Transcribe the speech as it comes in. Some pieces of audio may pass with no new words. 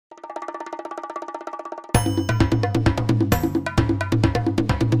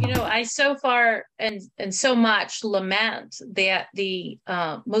I so far and so much lament that the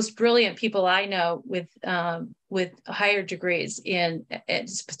most brilliant people I know with higher degrees in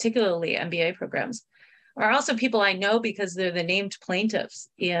particularly MBA programs are also people I know because they're the named plaintiffs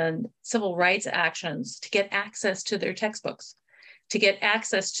in civil rights actions to get access to their textbooks, to get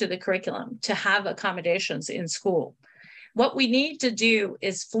access to the curriculum, to have accommodations in school. What we need to do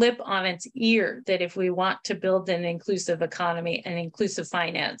is flip on its ear that if we want to build an inclusive economy and inclusive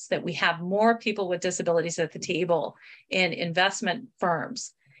finance, that we have more people with disabilities at the table in investment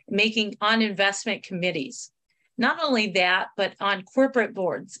firms, making on investment committees. Not only that, but on corporate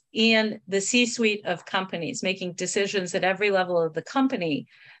boards in the C-suite of companies, making decisions at every level of the company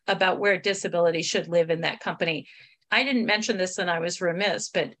about where disability should live in that company. I didn't mention this and I was remiss,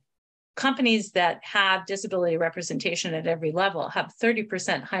 but companies that have disability representation at every level have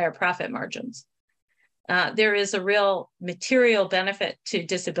 30% higher profit margins. There is a real material benefit to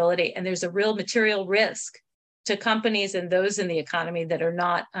disability, and there's a real material risk to companies and those in the economy that are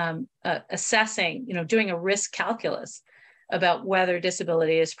not assessing, doing a risk calculus about whether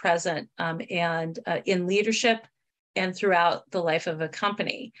disability is present and in leadership and throughout the life of a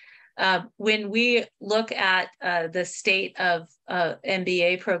company. When we look at the state of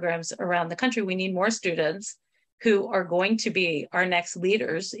MBA programs around the country, we need more students who are going to be our next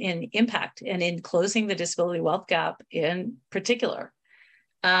leaders in impact and in closing the disability wealth gap in particular.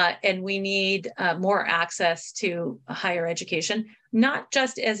 And we need more access to higher education, not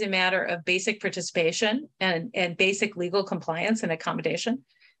just as a matter of basic participation and basic legal compliance and accommodation,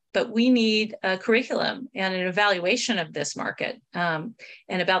 but we need a curriculum and an evaluation of this market and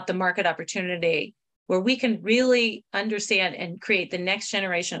about the market opportunity where we can really understand and create the next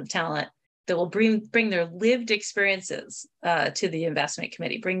generation of talent that will bring their lived experiences to the investment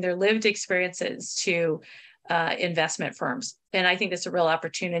committee, bring their lived experiences to investment firms. And I think it's a real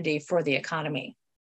opportunity for the economy.